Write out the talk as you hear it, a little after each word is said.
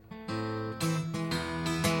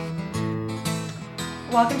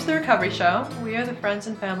Welcome to the Recovery Show. We are the friends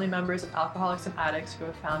and family members of alcoholics and addicts who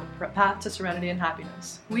have found a path to serenity and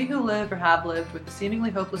happiness. We who live or have lived with the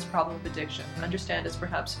seemingly hopeless problem of addiction understand as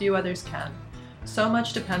perhaps few others can. So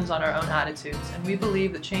much depends on our own attitudes, and we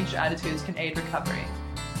believe that changed attitudes can aid recovery.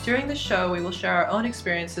 During this show, we will share our own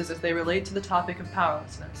experiences as they relate to the topic of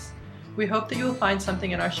powerlessness. We hope that you will find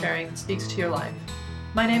something in our sharing that speaks to your life.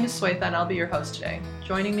 My name is Swetha, and I'll be your host today.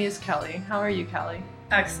 Joining me is Kelly. How are you, Kelly?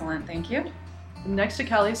 Excellent, thank you. Next to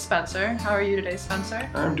Kelly is Spencer. How are you today, Spencer?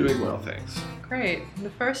 I'm doing well, thanks. Great. The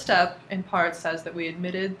first step in part says that we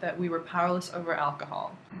admitted that we were powerless over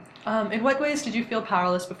alcohol. In what ways did you feel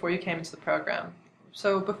powerless before you came into the program?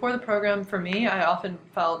 So before the program, for me, I often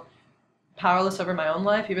felt powerless over my own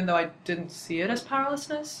life, even though I didn't see it as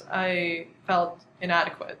powerlessness. I felt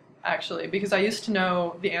inadequate, actually, because I used to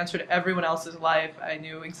know the answer to everyone else's life. I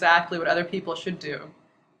knew exactly what other people should do.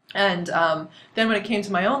 And then when it came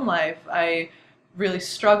to my own life, I really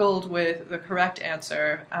struggled with the correct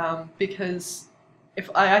answer because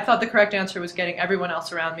if I thought the correct answer was getting everyone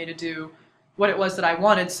else around me to do what it was that I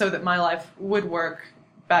wanted so that my life would work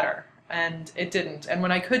better, and it didn't. And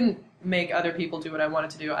when I couldn't make other people do what I wanted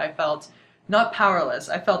to do, I felt not powerless.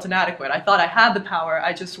 I felt inadequate. I thought I had the power.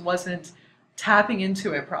 I just wasn't tapping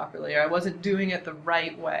into it properly, or I wasn't doing it the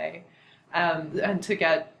right way and to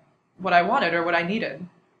get what I wanted or what I needed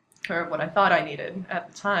or what I thought I needed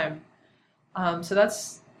at the time. So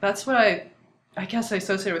that's what I guess I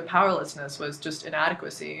associated with powerlessness, was just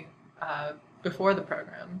inadequacy before the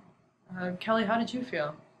program. Kelly, how did you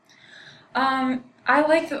feel? I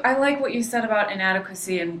like what you said about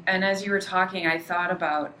inadequacy, and as you were talking, I thought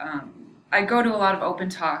about, I go to a lot of open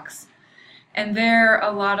talks, and there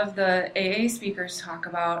a lot of the AA speakers talk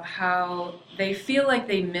about how they feel like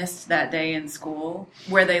they missed that day in school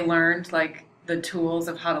where they learned like the tools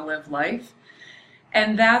of how to live life.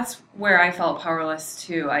 And that's where I felt powerless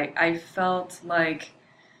too. I felt like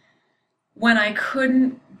when I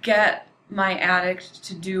couldn't get my addict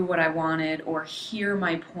to do what I wanted or hear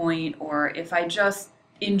my point, or if I just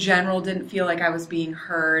in general didn't feel like I was being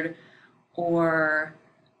heard, or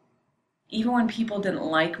even when people didn't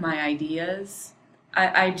like my ideas,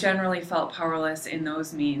 I generally felt powerless in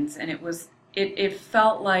those means. And it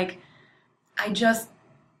felt like I just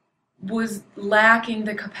was lacking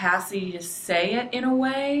the capacity to say it in a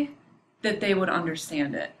way that they would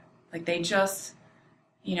understand it. Like they just,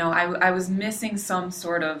 I was missing some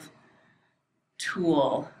sort of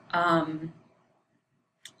tool. I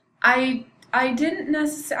don't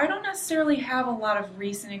necessarily have a lot of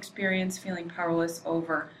recent experience feeling powerless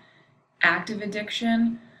over active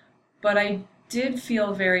addiction, but I did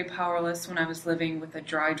feel very powerless when I was living with a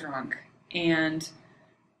dry drunk, and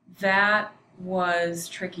that was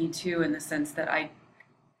tricky too, in the sense that I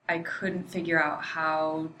couldn't figure out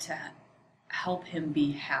how to help him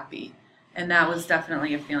be happy, and that was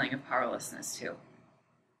definitely a feeling of powerlessness too.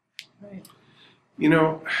 Right.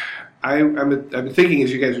 I've been thinking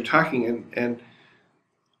as you guys are talking, and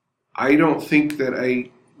I don't think that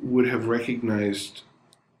I would have recognized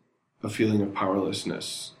a feeling of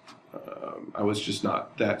powerlessness. I was just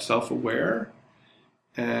not that self-aware,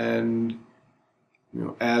 and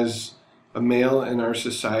as a male in our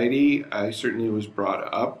society, I certainly was brought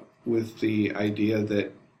up with the idea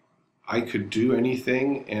that I could do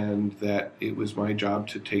anything and that it was my job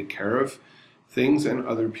to take care of things and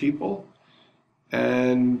other people.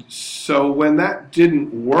 And so when that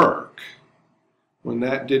didn't work,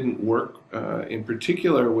 in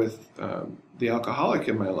particular with the alcoholic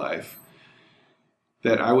in my life,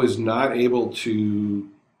 that I was not able to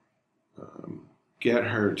get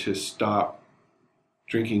her to stop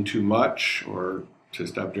drinking too much, or to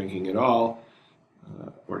stop drinking at all,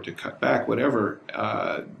 or to cut back, whatever,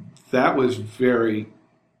 that was very,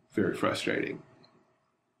 very frustrating.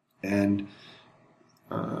 And,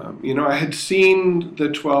 I had seen the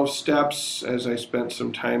 12 steps as I spent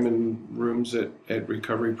some time in rooms at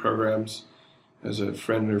recovery programs as a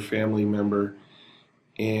friend or family member.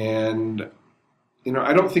 And,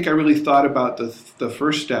 I don't think I really thought about the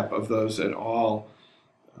first step of those at all.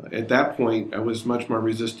 At that point, I was much more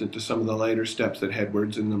resistant to some of the later steps that had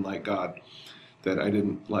words in them like God that I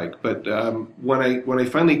didn't like. But when I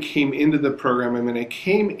finally came into the program, I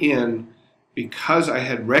came in because I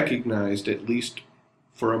had recognized, at least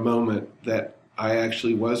for a moment, that I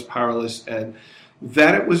actually was powerless and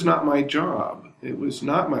that it was not my job. It was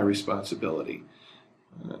not my responsibility.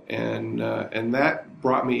 And that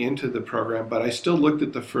brought me into the program. But I still looked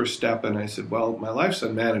at the first step and I said, well, my life's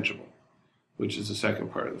unmanageable, which is the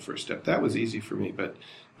second part of the first step. That was easy for me, but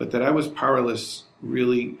that I was powerless,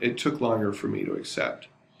 really, it took longer for me to accept.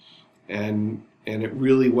 And it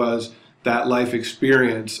really was that life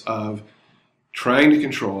experience of trying to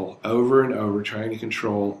control over and over, trying to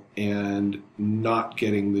control and not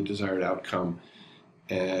getting the desired outcome,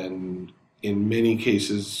 and in many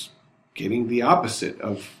cases getting the opposite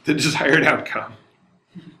of the desired outcome.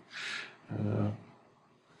 I'm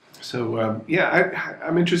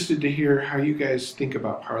interested to hear how you guys think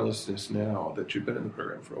about powerlessness now that you've been in the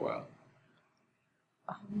program for a while.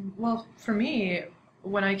 Well, for me,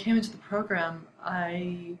 when I came into the program,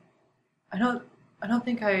 I don't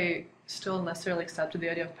think I still necessarily accepted the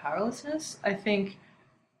idea of powerlessness. I think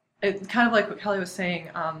it kind of like what Kelly was saying.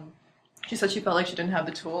 She said she felt like she didn't have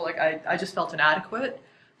the tool. Like I just felt inadequate.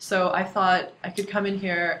 So I thought I could come in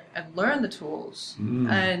here and learn the tools,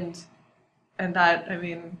 and that, I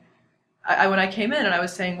mean, I when I came in and I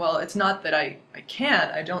was saying, well, it's not that I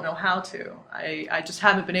can't, I don't know how to. I just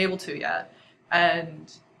haven't been able to yet.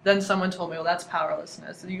 And then someone told me, well, that's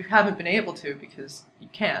powerlessness. You haven't been able to because you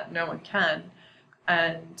can't. No one can.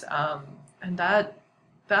 And that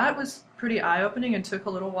was pretty eye-opening and took a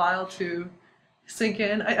little while to sink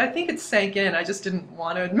in. I think it sank in. I just didn't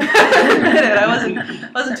want to admit it. I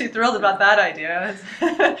wasn't too thrilled about that idea.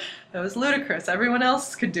 That was ludicrous. Everyone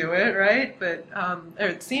else could do it, right? But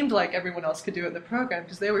it seemed like everyone else could do it in the program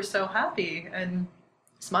because they were so happy and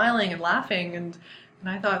smiling and laughing. And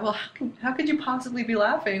I thought, well, how could you possibly be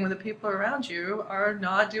laughing when the people around you are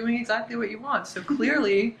not doing exactly what you want? So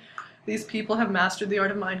clearly, these people have mastered the art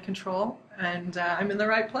of mind control, and I'm in the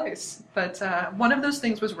right place. But one of those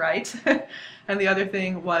things was right, and the other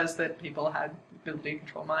thing was that people had the ability to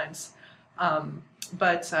control minds.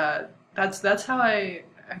 But that's how I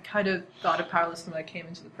kind of thought of powerlessness when I came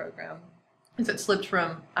into the program. Is it slipped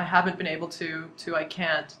from I haven't been able to I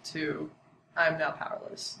can't to I'm now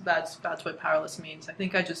powerless. That's what powerless means. I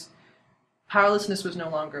think powerlessness was no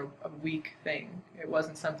longer a weak thing. It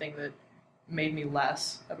wasn't something that made me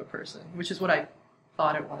less of a person, which is what I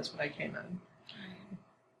thought it was when I came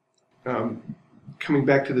in. Coming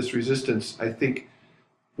back to this resistance, I think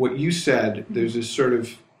what you said, there's this sort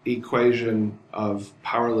of equation of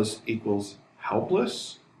powerless equals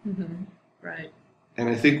helpless. Mm-hmm. Right. And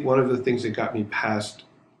I think one of the things that got me past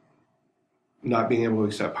not being able to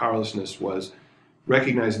accept powerlessness was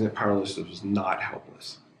recognizing that powerlessness was not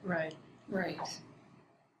helpless. Right. Right.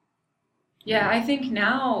 Yeah, I think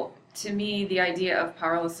now, to me, the idea of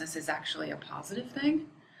powerlessness is actually a positive thing.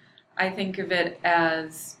 I think of it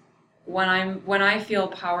as when I feel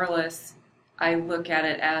powerless, I look at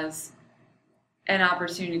it as an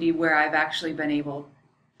opportunity where I've actually been able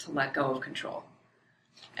to let go of control,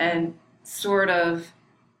 and sort of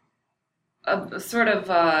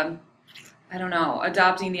I don't know,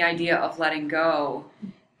 adopting the idea of letting go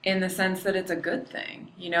in the sense that it's a good thing,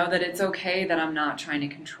 that it's okay that I'm not trying to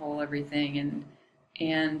control everything,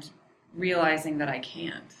 and realizing that I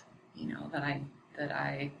can't,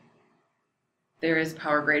 that there is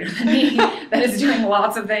power greater than me that is doing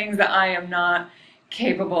lots of things that I am not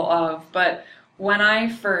capable of. But when I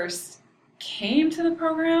first came to the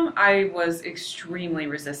program, I was extremely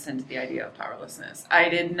resistant to the idea of powerlessness. I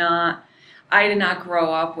did not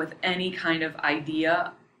grow up with any kind of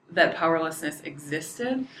idea that powerlessness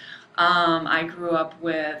existed. I grew up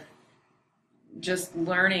with just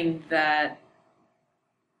learning that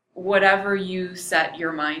whatever you set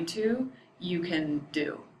your mind to, you can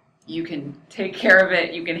do. You can take care of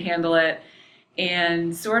it, you can handle it,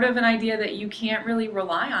 and sort of an idea that you can't really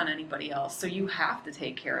rely on anybody else, so you have to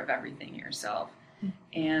take care of everything yourself.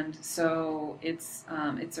 And so it's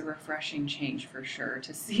a refreshing change for sure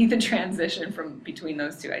to see the transition between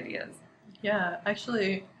those two ideas. Yeah,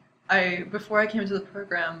 actually, before I came into the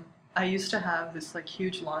program, I used to have this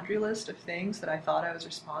huge laundry list of things that I thought I was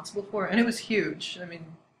responsible for, and it was huge. I mean,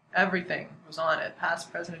 everything was on it,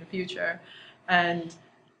 past, present, and future. And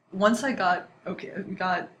once I got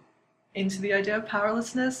into the idea of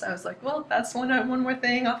powerlessness, I was like, well, that's one more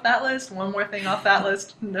thing off that list, one more thing off that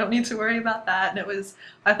list. Don't need to worry about that. And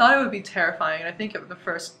I thought it would be terrifying. And I think the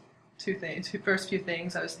first few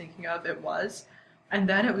things I was thinking of, it was. And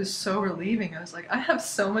then it was so relieving. I was like, I have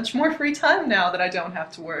so much more free time now that I don't have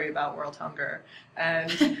to worry about world hunger.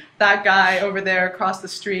 And that guy over there across the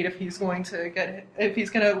street, if he's going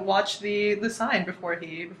to watch the sign before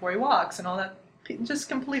he walks, and all that, just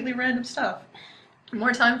completely random stuff.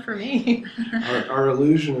 More time for me. Our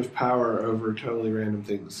illusion of power over totally random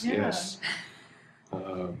things. Yeah. Yes.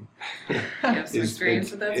 You have some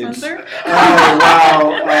experience with that, Spencer?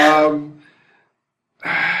 Oh wow.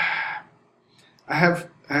 I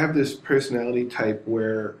have this personality type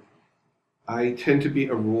where I tend to be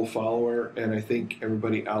a rule follower, and I think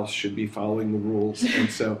everybody else should be following the rules. And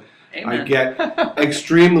so I get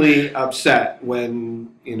extremely upset when,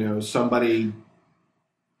 somebody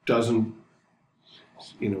doesn't,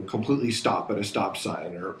 completely stop at a stop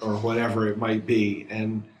sign or whatever it might be.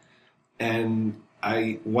 And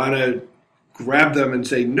I want to grab them and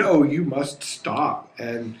say, no, you must stop.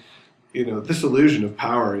 And, this illusion of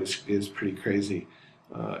power is pretty crazy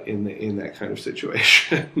in that kind of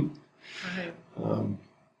situation. Right.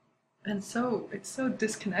 And so it's so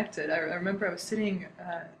disconnected. I remember I was sitting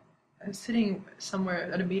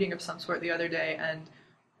somewhere at a meeting of some sort the other day,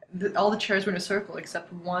 and all the chairs were in a circle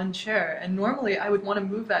except one chair. And normally I would want to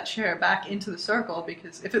move that chair back into the circle,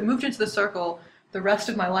 because if it moved into the circle, the rest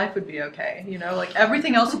of my life would be okay. Like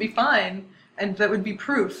everything else would be fine, and that would be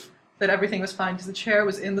proof that everything was fine because the chair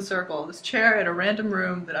was in the circle. This chair in a random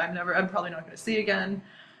room that I'm probably not going to see again.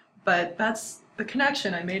 But that's the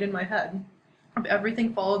connection I made in my head. If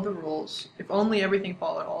everything followed the rules, if only everything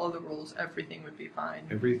followed all of the rules, everything would be fine.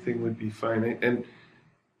 Everything would be fine. And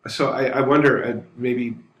so I wonder,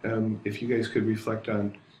 maybe if you guys could reflect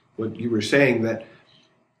on what you were saying, that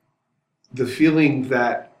the feeling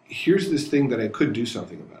that here's this thing that I could do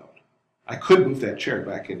something about. I could move that chair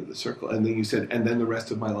back into the circle. And then you said, and then the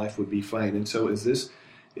rest of my life would be fine. And so is this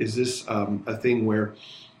a thing where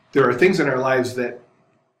there are things in our lives that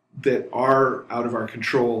are out of our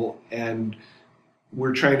control, and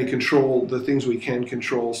we're trying to control the things we can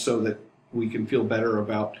control so that we can feel better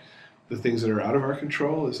about the things that are out of our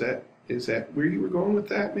control? Is that where you were going with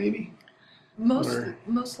that, maybe?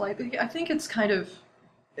 Most likely. I think it's kind of,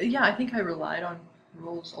 I think I relied on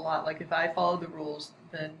rules a lot. Like if I followed the rules,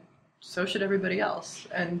 then so should everybody else.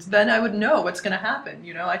 And then I would know what's going to happen.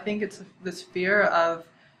 I think it's this fear of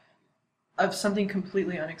something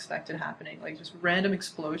completely unexpected happening, like just random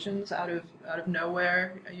explosions out of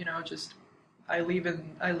nowhere. Just I leave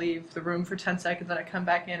the room for 10 seconds and I come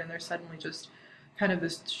back in, and there's suddenly just kind of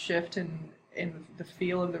this shift in the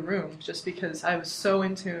feel of the room, just because I was so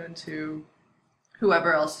in tune to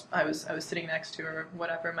whoever else I was sitting next to, or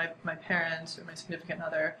whatever, my parents or my significant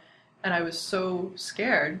other, and I was so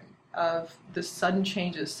scared of the sudden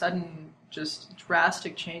just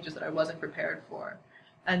drastic changes that I wasn't prepared for.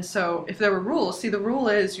 And so if there were rules, the rule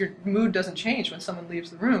is your mood doesn't change when someone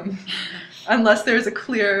leaves the room unless there's a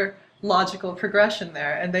clear logical progression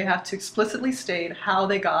there, and they have to explicitly state how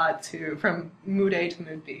they got from mood A to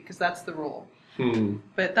mood B, because that's the rule.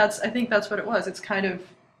 But I think that's what it was. It's kind of,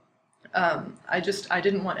 I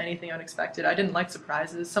didn't want anything unexpected. I didn't like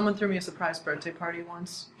surprises. Someone threw me a surprise birthday party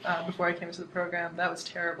once before I came into the program. That was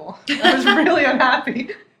terrible. I was really unhappy.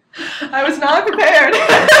 I was not prepared.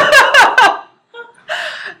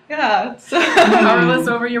 Yeah. Powerless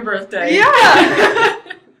over your birthday. Yeah.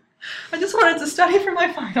 I just wanted to study for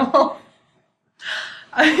my final.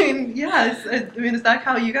 I mean, is that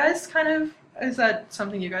how you guys is that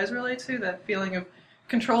something you guys relate to? That feeling of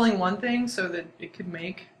controlling one thing so that it could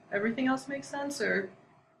make everything else make sense? Or?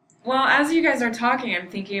 Well, as you guys are talking, I'm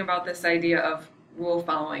thinking about this idea of rule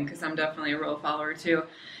following, because I'm definitely a rule follower too.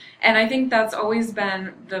 And I think that's always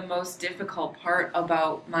been the most difficult part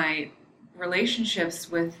about my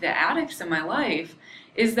relationships with the addicts in my life,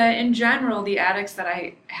 is that in general, the addicts that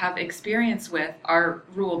I have experience with are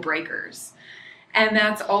rule breakers. And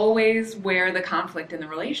that's always where the conflict in the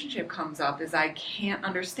relationship comes up, is I can't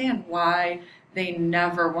understand why they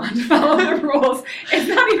never want to follow the rules. It's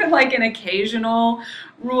not even like an occasional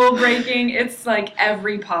rule breaking. It's like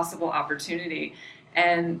every possible opportunity.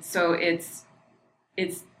 And so it's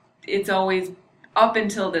always, up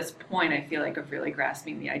until this point, I feel like, of really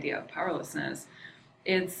grasping the idea of powerlessness,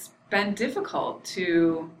 it's been difficult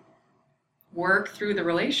to work through the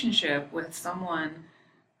relationship with someone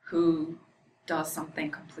who does something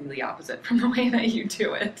completely opposite from the way that you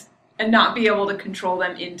do it, and not be able to control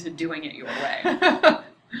them into doing it your way.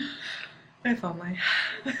 If only.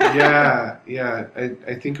 Yeah.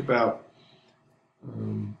 I think about,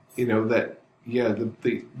 that. Yeah,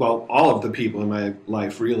 all of the people in my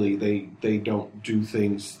life, really, they don't do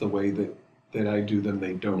things the way that I do them.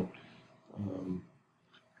 They don't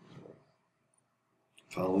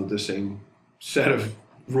follow the same set of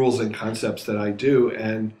rules and concepts that I do.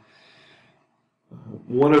 And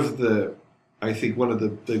one of the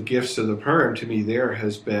gifts of the program to me there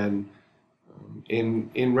has been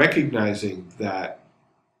in recognizing that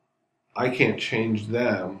I can't change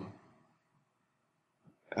them.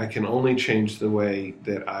 I can only change the way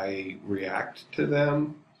that I react to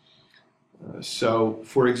them. So,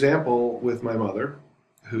 for example, with my mother,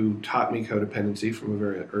 who taught me codependency from a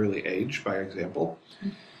very early age, by example,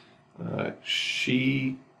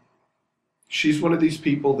 she's one of these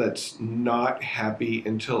people that's not happy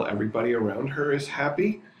until everybody around her is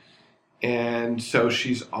happy. And so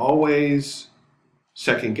she's always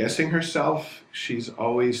second guessing herself. She's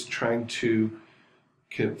always trying to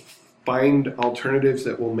find alternatives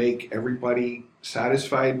that will make everybody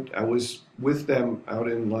satisfied. I was with them out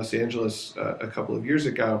in Los Angeles a couple of years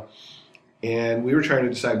ago, and we were trying to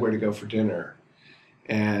decide where to go for dinner.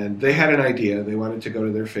 And they had an idea. They wanted to go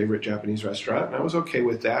to their favorite Japanese restaurant, and I was okay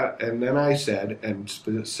with that. And then I said, and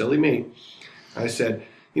silly me, I said,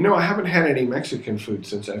 I haven't had any Mexican food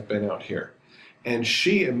since I've been out here. And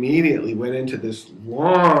she immediately went into this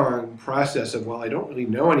long process of, well, I don't really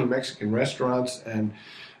know any Mexican restaurants, and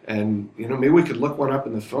maybe we could look one up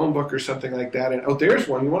in the phone book or something like that. And there's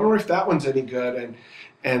one. I wonder if that one's any good.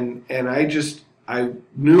 And I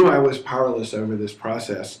knew I was powerless over this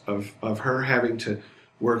process of her having to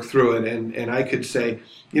work through it. And I could say,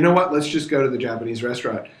 you know what, let's just go to the Japanese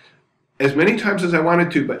restaurant as many times as I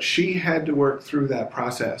wanted to, but she had to work through that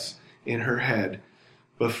process in her head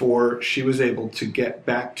before she was able to get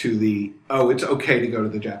back to the, it's okay to go to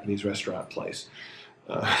the Japanese restaurant place.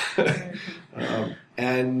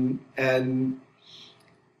 And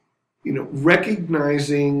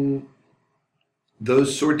recognizing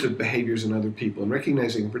those sorts of behaviors in other people, and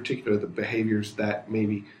recognizing in particular the behaviors that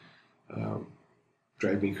maybe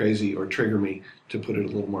drive me crazy or trigger me, to put it a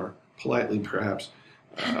little more politely perhaps,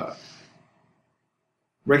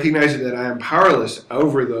 recognizing that I am powerless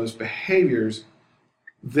over those behaviors,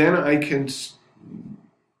 then I can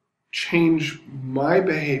change my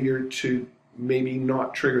behavior to maybe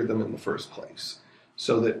not trigger them in the first place,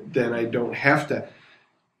 so that then I don't have to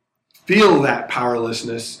feel that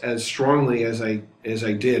powerlessness as strongly as I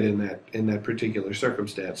did in that particular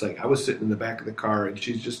circumstance. Like, I was sitting in the back of the car and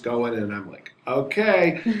she's just going, and I'm like,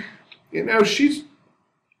 okay, she's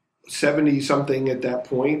 70 something at that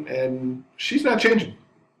point, and she's not changing.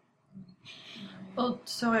 Well,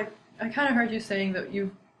 so I kind of heard you saying that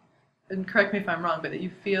you, and correct me if I'm wrong, but that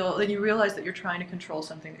you realize that you're trying to control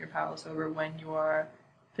something that you're powerless over when you are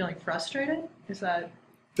feeling frustrated.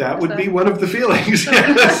 That would be one of the feelings.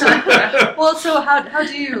 Well, so how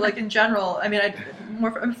do you, like, in general? I mean,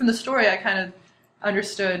 from the story, I kind of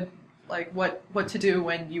understood like what to do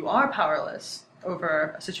when you are powerless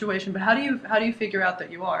over a situation. But how do you figure out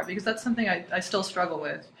that you are? Because that's something I still struggle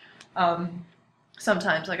with.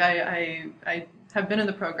 Sometimes, like I have been in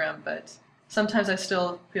the program, but sometimes I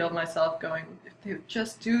still feel myself going, if they would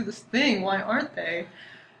just do this thing, why aren't they?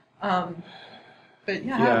 But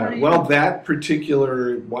how do you... Well, that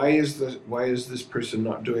particular, why is this person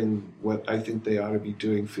not doing what I think they ought to be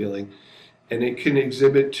doing, feeling, and it can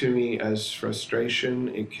exhibit to me as frustration.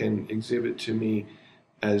 It can exhibit to me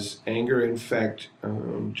as anger. In fact,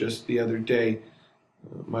 just the other day,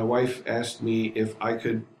 my wife asked me if I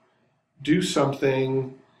could do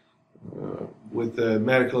something with the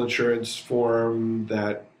medical insurance form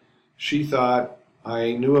that she thought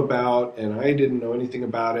I knew about, and I didn't know anything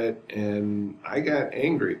about it, and I got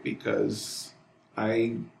angry because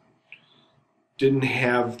I didn't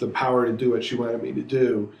have the power to do what she wanted me to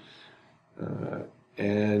do,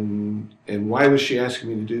 and why was she asking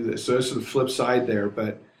me to do this? So this is the flip side there,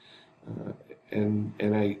 but and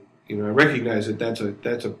I I recognize that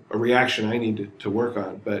that's a reaction I need to work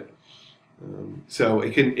on, but. So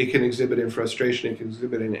it can exhibit in frustration, it can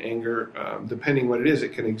exhibit in anger, depending what it is.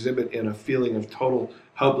 It can exhibit in a feeling of total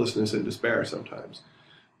helplessness and despair sometimes.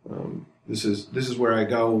 This is where I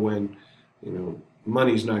go when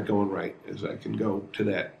money's not going right. Is I can go to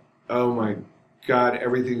that. Oh my God,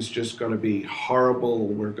 everything's just going to be horrible.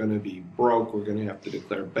 We're going to be broke. We're going to have to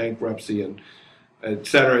declare bankruptcy, and et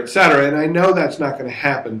cetera, et cetera. And I know that's not going to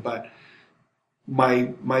happen, but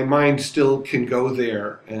my mind still can go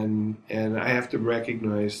there, and I have to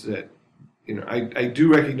recognize that, I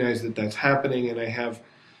do recognize that that's happening, and I have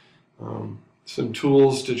some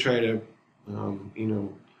tools to try to,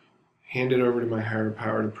 hand it over to my higher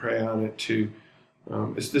power to pray on it.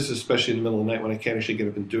 This is especially in the middle of the night when I can't actually get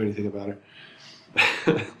up and do anything about it.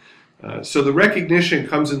 So the recognition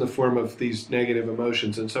comes in the form of these negative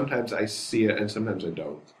emotions, and sometimes I see it, and sometimes I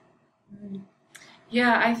don't.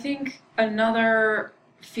 Yeah, I think another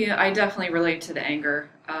I definitely relate to the anger.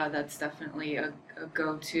 That's definitely a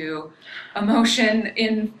go-to emotion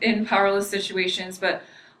in powerless situations, but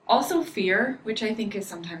also fear, which I think is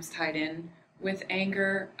sometimes tied in with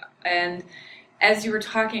anger. And as you were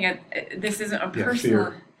talking, this isn't a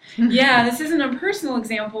personal... this isn't a personal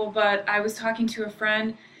example, but I was talking to a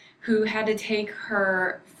friend who had to take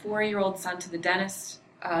her 4-year-old son to the dentist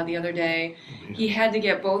the other day. He had to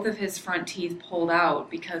get both of his front teeth pulled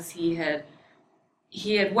out because he had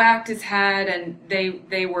whacked his head, and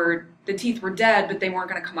the teeth were dead, but they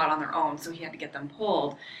weren't going to come out on their own, so he had to get them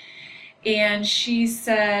pulled. And she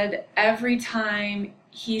said every time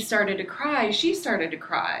he started to cry, she started to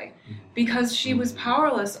cry because she was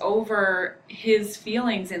powerless over his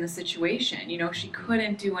feelings in the situation. You know, she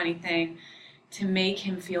couldn't do anything to make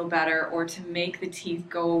him feel better or to make the teeth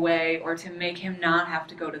go away or to make him not have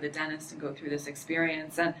to go to the dentist and go through this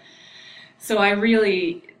experience. And so I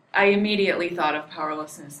immediately thought of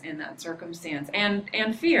powerlessness in that circumstance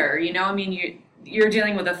and fear. You know, I mean, you're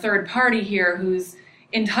dealing with a third party here who's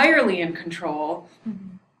entirely in control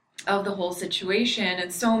of the whole situation,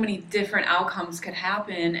 and so many different outcomes could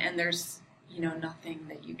happen, and there's, you know, nothing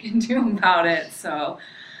that you can do about it. So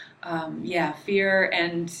fear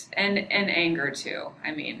and anger too.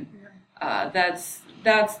 I mean, that's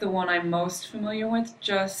the one I'm most familiar with,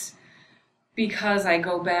 just because I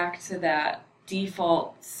go back to that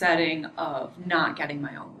default setting of not getting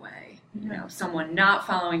my own way. You know, someone not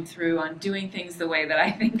following through on doing things the way that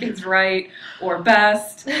I think is right or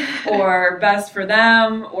best for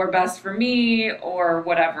them or best for me or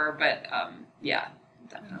whatever. But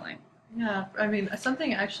definitely. Yeah, I mean,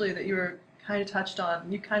 something actually that you kind of touched on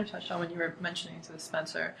when you were mentioning to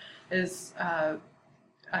Spencer is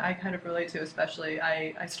I kind of relate to, especially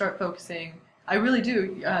I start focusing. I really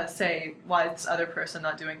do say, why is this other person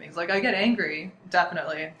not doing things? Like, I get angry,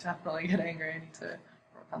 definitely get angry. I need to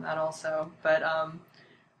work on that also. But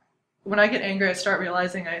when I get angry, I start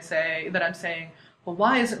realizing I'm saying, well,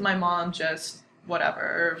 why isn't my mom just whatever?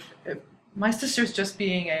 Or if my sister's just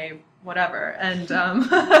being a whatever. And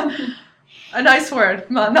a nice word,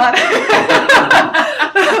 not why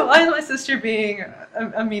is my sister being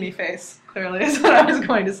a meanie face, clearly, is what I was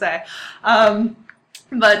going to say.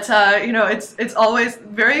 But it's always,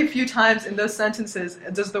 very few times in those sentences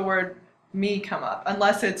does the word me come up,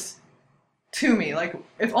 unless it's to me. Like,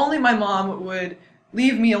 if only my mom would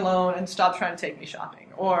leave me alone and stop trying to take me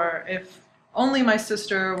shopping, or if only my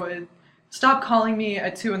sister would stop calling me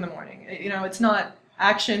at 2 a.m. You know, it's not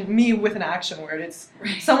me with an action word. It's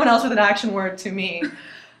someone else with an action word to me.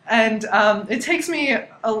 And it takes me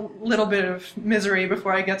a little bit of misery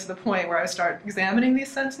before I get to the point where I start examining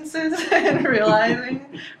these sentences and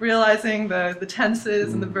realizing the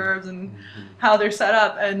tenses and the verbs and how they're set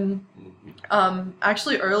up. And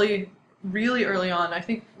actually really early on, I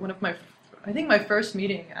think my first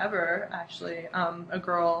meeting ever, actually, a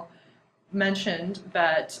girl mentioned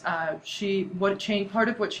that part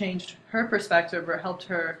of what changed her perspective or helped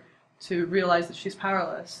her to realize that she's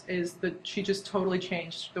powerless is that she just totally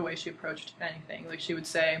changed the way she approached anything. Like, she would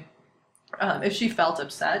say, if she felt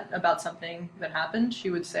upset about something that happened, she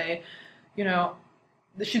would say,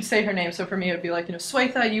 she'd say her name. So for me, it would be like,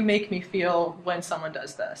 Swetha, you make me feel when someone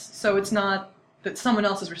does this. So it's not that someone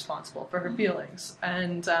else is responsible for her feelings.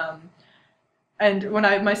 And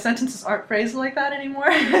when my sentences aren't phrased like that anymore,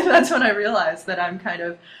 that's when I realized that I'm kind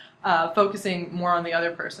of focusing more on the other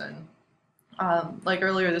person. Like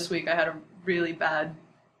earlier this week, I had a really bad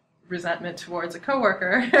resentment towards a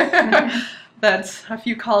coworker that a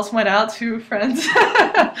few calls went out to friends,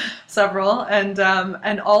 several,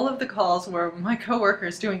 and all of the calls were, my coworker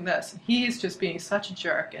is doing this, and he's just being such a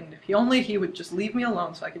jerk, and if he would just leave me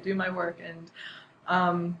alone so I could do my work.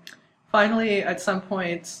 And finally, at some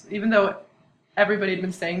point, even though everybody had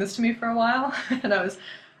been saying this to me for a while, and I was,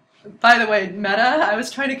 by the way, I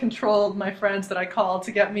was trying to control my friends that I called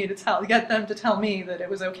to get them to tell me that it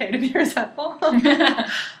was okay to be resentful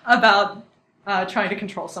about trying to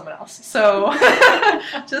control someone else. So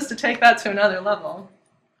just to take that to another level.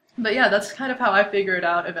 But yeah, that's kind of how I figure it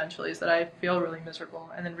out eventually, is that I feel really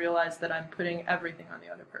miserable and then realize that I'm putting everything on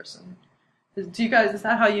the other person. Is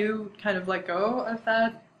that how you kind of let go of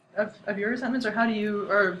that, of your resentments,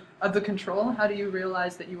 or of the control? How do you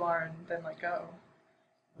realize that you are and then let go?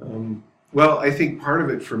 Well, I think part of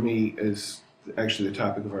it for me is actually the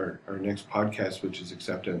topic of our next podcast, which is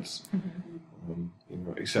acceptance. Mm-hmm.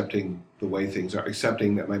 Accepting the way things are,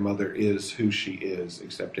 accepting that my mother is who she is,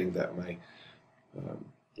 accepting that my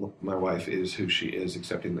wife is who she is,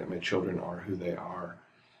 accepting that my children are who they are,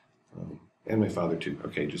 and my father too.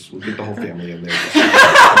 Okay, we'll get the whole family in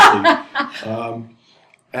there.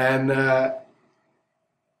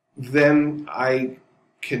 Then I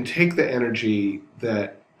can take the energy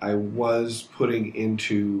that I was putting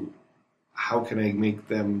into how can I make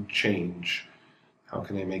them change? How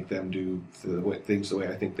can I make them do things the way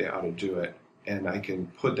I think they ought to do it? And I can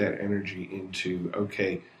put that energy into,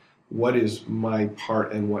 okay, what is my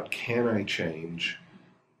part and what can I change?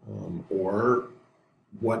 Or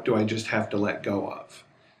what do I just have to let go of?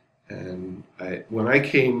 And when I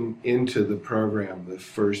came into the program, the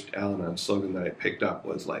first Al-Anon slogan that I picked up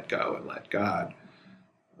was let go and let God.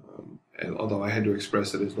 And although I had to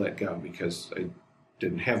express it as let go because I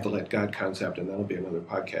didn't have the let God concept, and that'll be another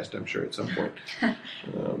podcast, I'm sure, at some point.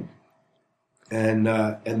 And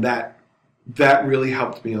that really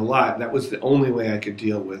helped me a lot. That was the only way I could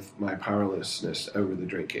deal with my powerlessness over the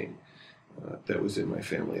drinking that was in my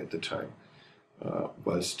family at the time,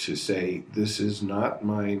 was to say, this is not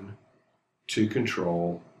mine to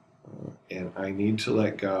control, and I need to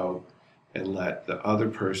let go and let the other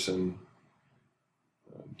person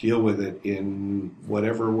deal with it in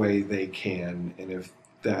whatever way they can. And if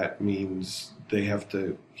that means they have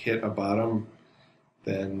to hit a bottom,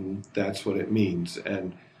 then that's what it means.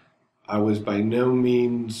 And I was by no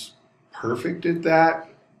means perfect at that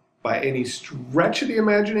by any stretch of the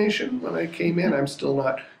imagination when I came in. I'm still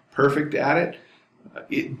not perfect at it.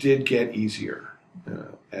 It did get easier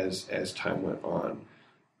as time went on.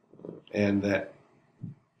 And that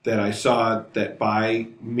I saw that by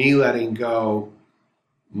me letting go,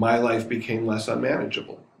 my life became less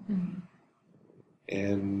unmanageable. Mm-hmm.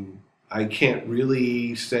 And I can't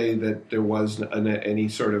really say that there was any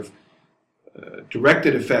sort of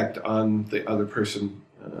directed effect on the other person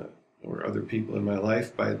or other people in my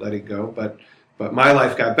life by letting go, but my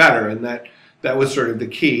life got better, and that was sort of the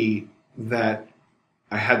key, that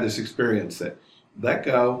I had this experience that let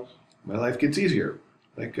go, my life gets easier.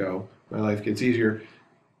 Let go, my life gets easier.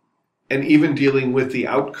 And even dealing with the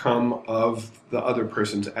outcome of the other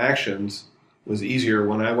person's actions was easier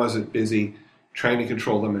when I wasn't busy trying to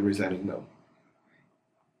control them and resenting them.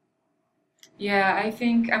 Yeah, I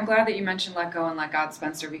think I'm glad that you mentioned let go and let God,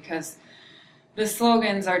 Spencer, because the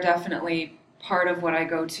slogans are definitely part of what I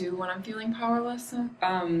go to when I'm feeling powerless. Let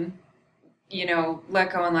go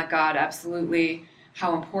and let God, absolutely.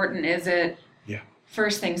 How important is it? Yeah.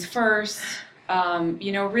 First things first.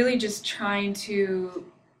 Really just trying to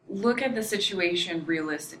look at the situation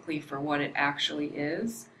realistically for what it actually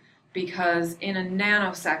is, because in a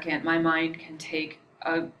nanosecond, my mind can take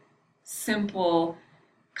a simple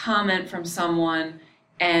comment from someone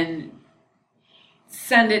and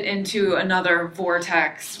send it into another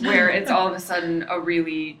vortex where it's all of a sudden a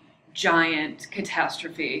really giant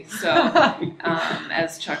catastrophe. So,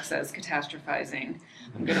 as Chuck says, catastrophizing.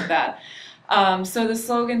 I'm good at that. So the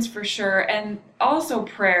slogans for sure, and also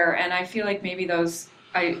prayer, and I feel like maybe those,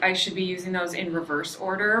 I should be using those in reverse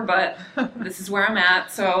order, but this is where I'm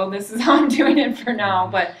at, so this is how I'm doing it for now.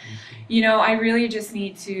 But, I really just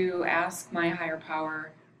need to ask my higher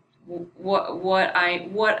power what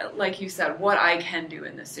like you said, what I can do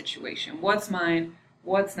in this situation. What's mine,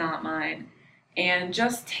 what's not mine. And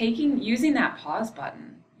just using that pause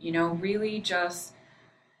button, really just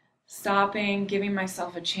stopping, giving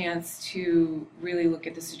myself a chance to really look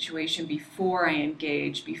at the situation before I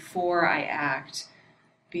engage, before I act,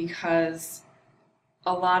 because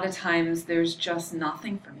a lot of times there's just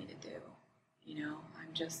nothing for me to do.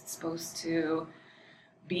 I'm just supposed to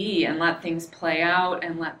be and let things play out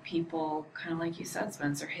and let people, kind of like you said,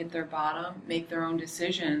 Spencer, hit their bottom, make their own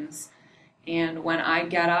decisions. And when I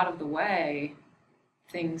get out of the way,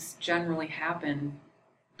 things generally happen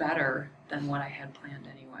better than what I had planned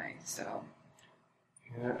anyway. So,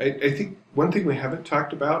 yeah, I think one thing we haven't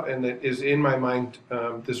talked about, and that is in my mind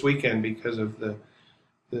this weekend because of the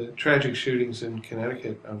tragic shootings in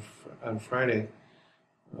Connecticut on Friday,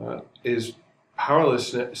 is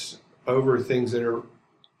powerlessness over things that are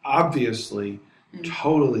obviously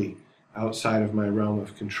totally outside of my realm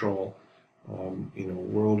of control,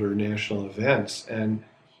 world or national events. And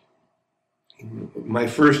my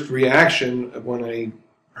first reaction when I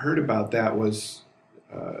heard about that was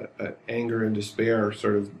anger and despair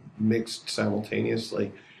sort of mixed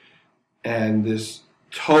simultaneously, and this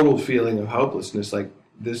total feeling of hopelessness, like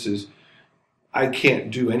I can't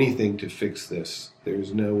do anything to fix this.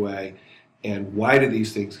 There's no way. And why do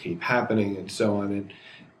these things keep happening, and so on.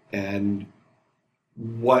 And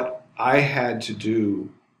what I had to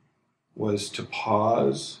do was to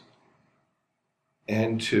pause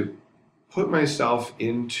and to put myself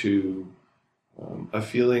into a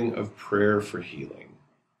feeling of prayer for healing.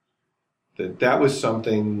 That was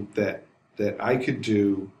something that I could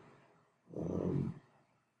do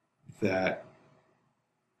that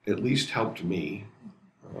at least helped me,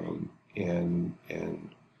 and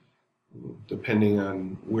depending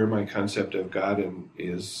on where my concept of God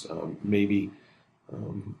is, maybe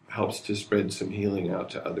helps to spread some healing out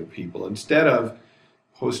to other people, instead of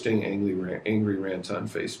posting angry rants on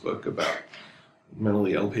Facebook about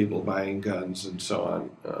mentally ill people buying guns and so on,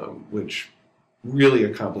 which really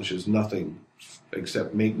accomplishes nothing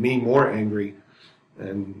except make me more angry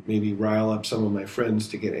and maybe rile up some of my friends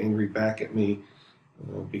to get angry back at me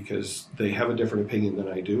because they have a different opinion than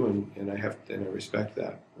I do, and I respect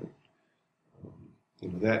that.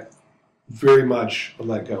 very much a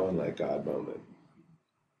let go and let God moment.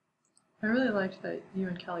 I really liked that you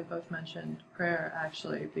and Kelly both mentioned prayer,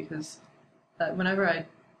 actually, because whenever I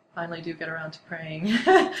finally do get around to praying,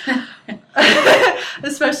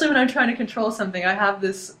 especially when I'm trying to control something, I have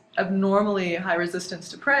this abnormally high resistance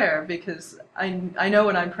to prayer because I know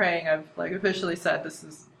when I'm praying, I've like officially said this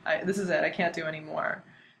is it. I can't do anymore,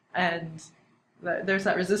 and there's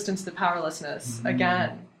that resistance to powerlessness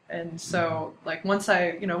again. And so, like once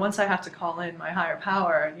I have to call in my higher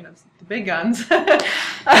power, the big guns,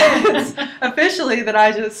 it's officially that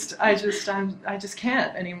I just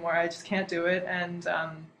can't anymore. I just can't do it, and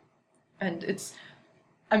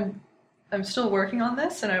I'm still working on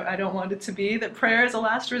this, and I don't want it to be that prayer is a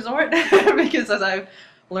last resort because as I've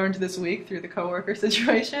learned this week through the coworker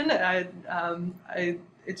situation, it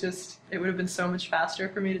would have been so much faster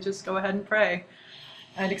for me to just go ahead and pray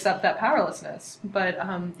and accept that powerlessness. But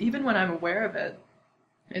even when I'm aware of it,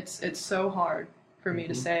 it's so hard for me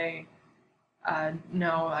to say,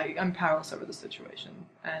 no, I'm powerless over the situation,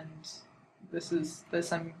 and I'm just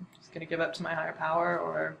going to give up to my higher power,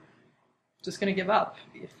 or just going to give up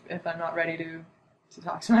if I'm not ready to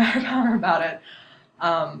talk to my higher power about it.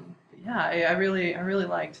 I really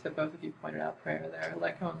liked that both of you pointed out prayer there,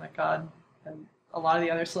 let go and let God, and a lot of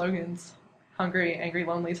the other slogans, hungry, angry,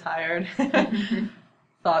 lonely, tired,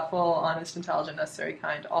 thoughtful, honest, intelligent, necessary,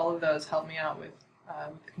 kind, all of those help me out with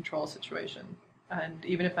the control situation. And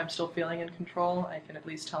even if I'm still feeling in control, I can at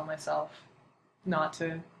least tell myself not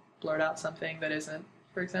to blurt out something that isn't,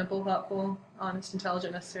 for example, thoughtful, honest,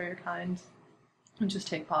 intelligent, necessary, or kind, and just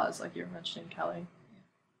take pause, like you were mentioning, Kelly.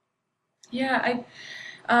 Yeah,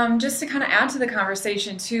 I just to kind of add to the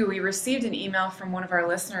conversation too, we received an email from one of our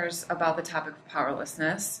listeners about the topic of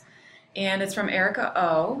powerlessness, and it's from Erica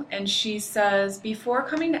O, and she says, before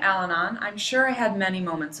coming to Al-Anon, I'm sure I had many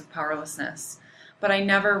moments of powerlessness, but I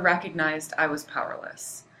never recognized I was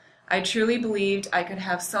powerless. I truly believed I could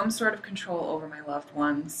have some sort of control over my loved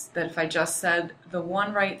ones, that if I just said the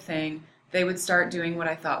one right thing, they would start doing what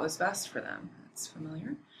I thought was best for them. That's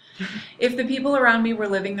familiar. If the people around me were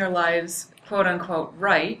living their lives, quote unquote,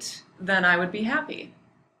 right, then I would be happy.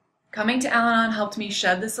 Coming to Al-Anon helped me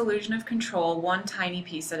shed this illusion of control one tiny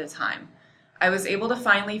piece at a time. I was able to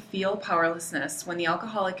finally feel powerlessness when the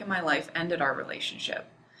alcoholic in my life ended our relationship.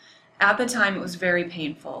 At the time, it was very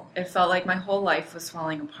painful. It felt like my whole life was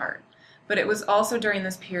falling apart. But it was also during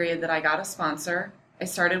this period that I got a sponsor, I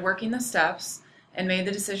started working the steps, and made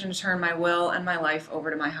the decision to turn my will and my life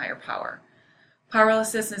over to my higher power.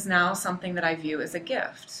 Powerlessness is now something that I view as a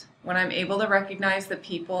gift. When I'm able to recognize the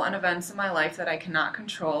people and events in my life that I cannot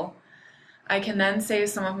control, I can then save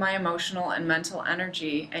some of my emotional and mental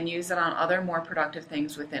energy and use it on other more productive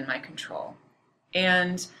things within my control.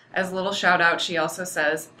 And as a little shout out, she also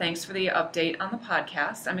says, thanks for the update on the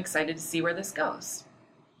podcast. I'm excited to see where this goes.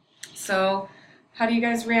 So how do you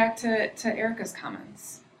guys react to Erica's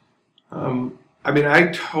comments? I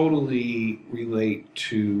totally relate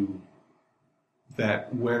to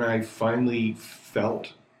that. When I finally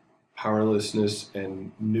felt powerlessness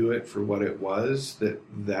and knew it for what it was,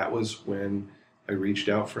 that was when I reached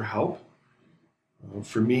out for help.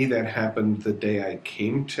 For me, that happened the day I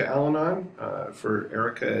came to Al-Anon. For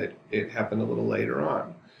Erica, it happened a little later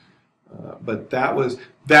on. But that was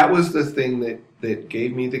the thing that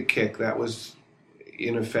gave me the kick. That was,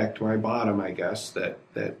 in effect, my bottom, I guess, that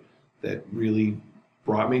really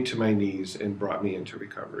brought me to my knees and brought me into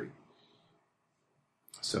recovery.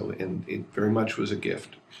 So, and it very much was a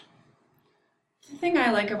gift. The thing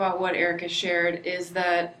I like about what Erica shared is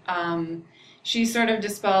that she sort of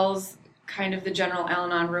dispels kind of the general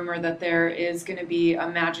Al-Anon rumor that there is going to be a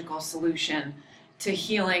magical solution to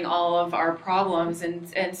healing all of our problems.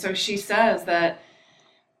 And so she says that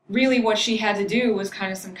really what she had to do was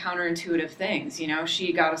kind of some counterintuitive things.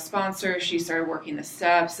 She got a sponsor, she started working the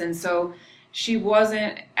steps, and so she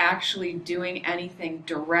wasn't actually doing anything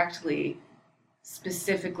directly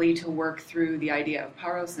specifically to work through the idea of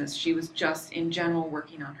powerlessness. She was just in general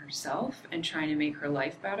working on herself and trying to make her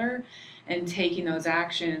life better, and taking those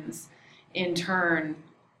actions in turn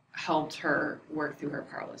helped her work through her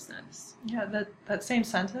powerlessness. Yeah, that same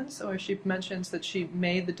sentence, or she mentions that she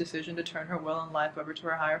made the decision to turn her will and life over to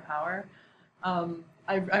her higher power.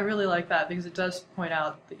 I really like that because it does point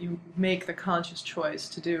out that you make the conscious choice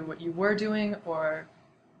to do what you were doing or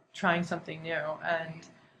trying something new. And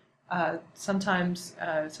sometimes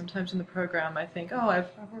in the program I think, I've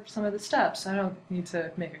worked some of the steps. I don't need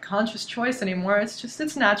to make a conscious choice anymore.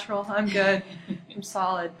 It's natural. I'm good. I'm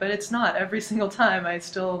solid. But it's not. Every single time I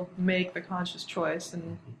still make the conscious choice.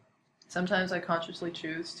 And sometimes I consciously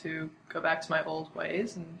choose to go back to my old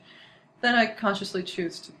ways. And then I consciously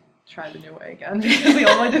choose to try the new way again because the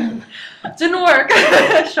old one didn't work,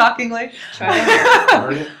 shockingly.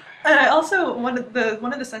 Darn it. And I also one of the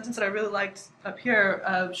sentences that I really liked up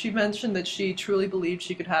here. She mentioned that she truly believed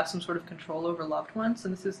she could have some sort of control over loved ones,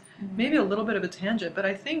 and this is maybe a little bit of a tangent, but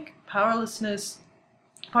I think powerlessness.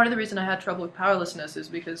 Part of the reason I had trouble with powerlessness is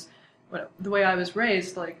because the way I was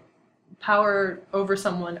raised, like power over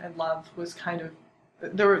someone and love was kind of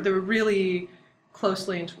they were really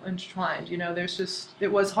closely intertwined. You know,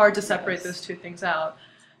 it was hard to separate those two things out,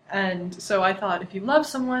 and so I thought if you love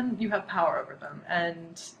someone, you have power over them,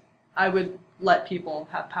 and I would let people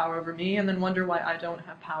have power over me and then wonder why I don't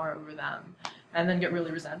have power over them and then get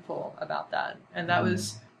really resentful about that. And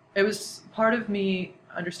it was part of me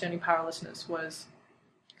understanding powerlessness was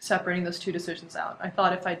separating those two decisions out. I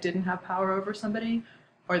thought if I didn't have power over somebody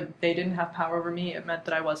or they didn't have power over me, it meant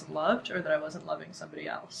that I wasn't loved or that I wasn't loving somebody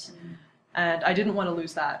else. And I didn't want to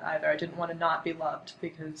lose that either. I didn't want to not be loved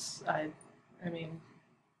because I mean,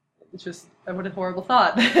 it's just, what a horrible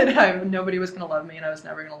thought that nobody was going to love me and I was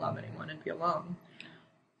never going to love anyone and be alone.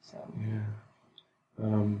 So.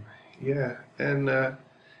 Yeah. And,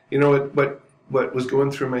 you know, what was going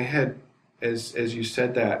through my head as you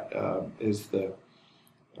said that is the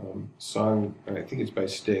song, I think it's by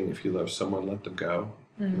Sting, If You Love Someone, Let Them Go.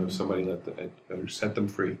 If you love somebody, or set them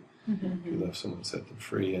free. If you love someone, set them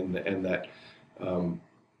free. And that...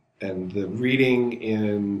 and the reading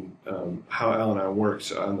in How Al-Anon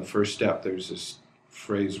Works, on the first step, there's this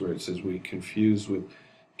phrase where it says, we confuse with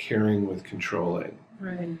caring with controlling.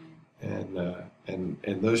 Right. And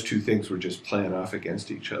those two things were just playing off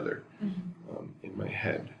against each other in my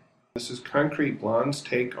head. This is Concrete Blonde's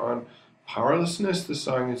take on powerlessness. The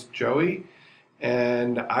song is Joey.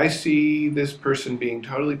 And I see this person being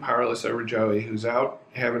totally powerless over Joey, who's out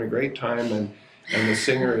having a great time, and the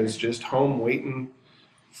singer is just home waiting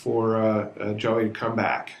for Joey to come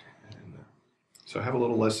back. And, so have a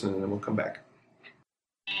little listen and then we'll come back.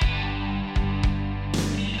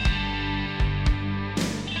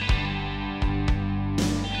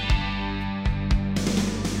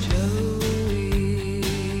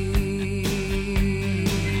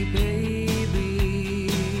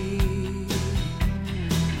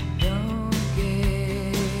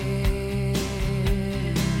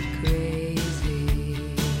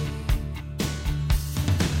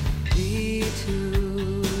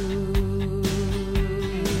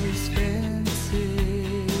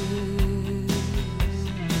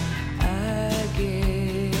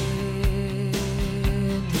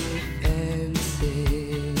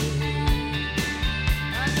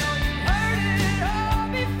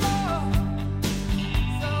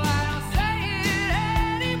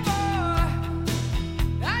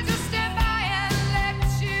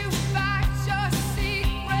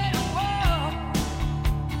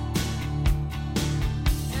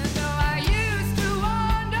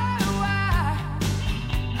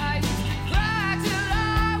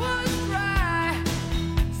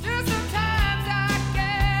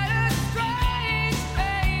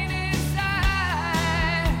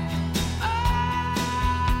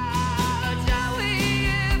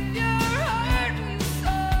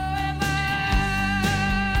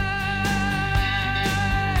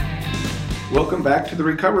 Welcome back to The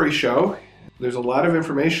Recovery Show. There's a lot of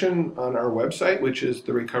information on our website, which is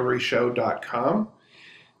therecoveryshow.com.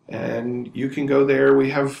 And you can go there. We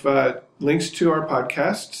have links to our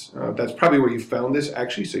podcasts. That's probably where you found this,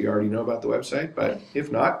 actually, so you already know about the website. But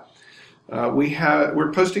if not,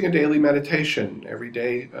 we're posting a daily meditation every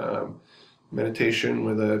day. Meditation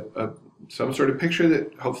with some sort of picture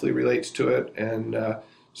that hopefully relates to it. And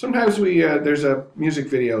sometimes there's a music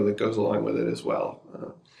video that goes along with it as well.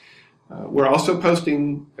 We're also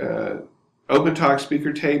posting open talk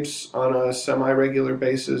speaker tapes on a semi-regular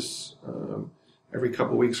basis every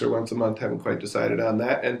couple weeks or once a month. Haven't quite decided on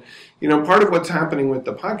that. And, you know, part of what's happening with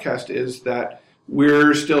the podcast is that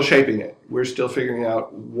we're still shaping it. We're still figuring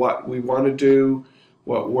out what we want to do,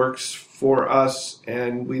 what works for us,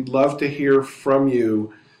 and we'd love to hear from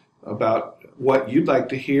you about what you'd like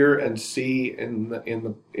to hear and see in the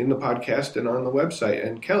podcast and on the website.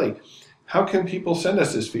 And Kelly, how can people send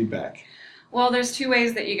us this feedback? Well, there's two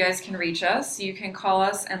ways that you guys can reach us. You can call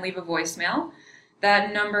us and leave a voicemail.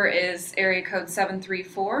 That number is area code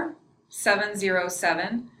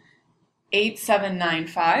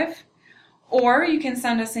 734-707-8795. Or you can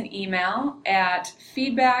send us an email at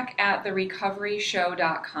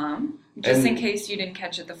feedback@therecoveryshow.com, just in case you didn't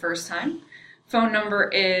catch it the first time. Phone number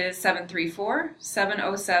is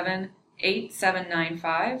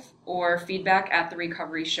 734-707-8795 or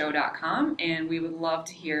feedback@therecoveryshow.com, and we would love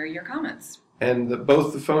to hear your comments. And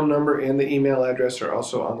both the phone number and the email address are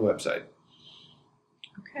also on the website.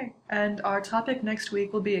 Okay, and our topic next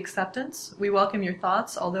week will be acceptance. We welcome your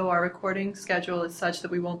thoughts, although our recording schedule is such that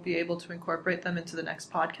we won't be able to incorporate them into the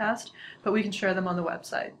next podcast, but we can share them on the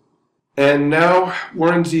website. And now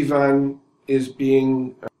Warren Zevon is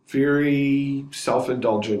being very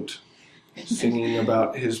self-indulgent, singing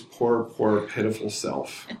about his poor, poor, pitiful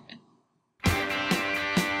self.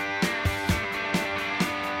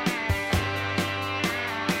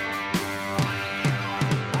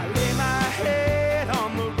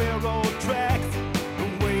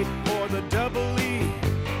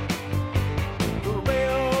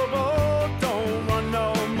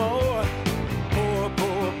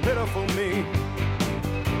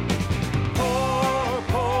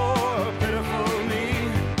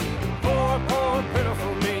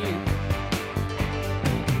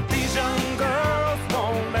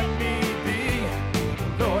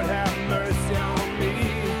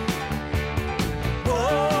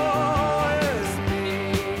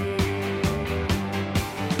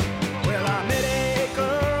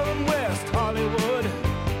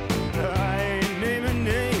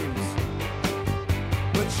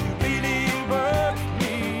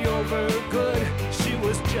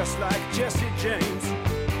 Just like Jesse James,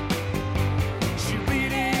 she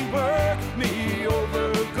really worked me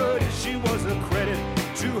over good. She was a credit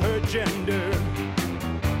to her gender.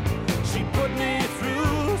 She put me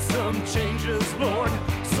through some changes, Lord,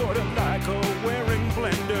 sort of like a wearing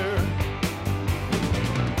blender.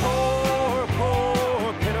 Poor,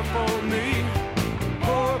 poor, pitiful me.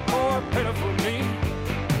 Poor, poor, pitiful me.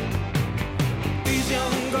 These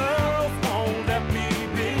young girls won't let me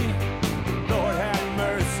be. Lord, have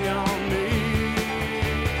mercy on me.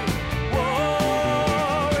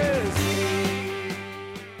 Woe is me.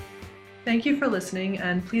 Thank you for listening,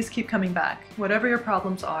 and please keep coming back. Whatever your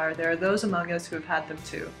problems are, there are those among us who have had them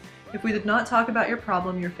too. If we did not talk about your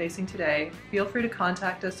problem you're facing today, feel free to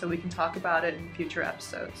contact us so we can talk about it in future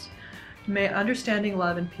episodes. May understanding,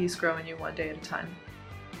 love, and peace grow in you one day at a time.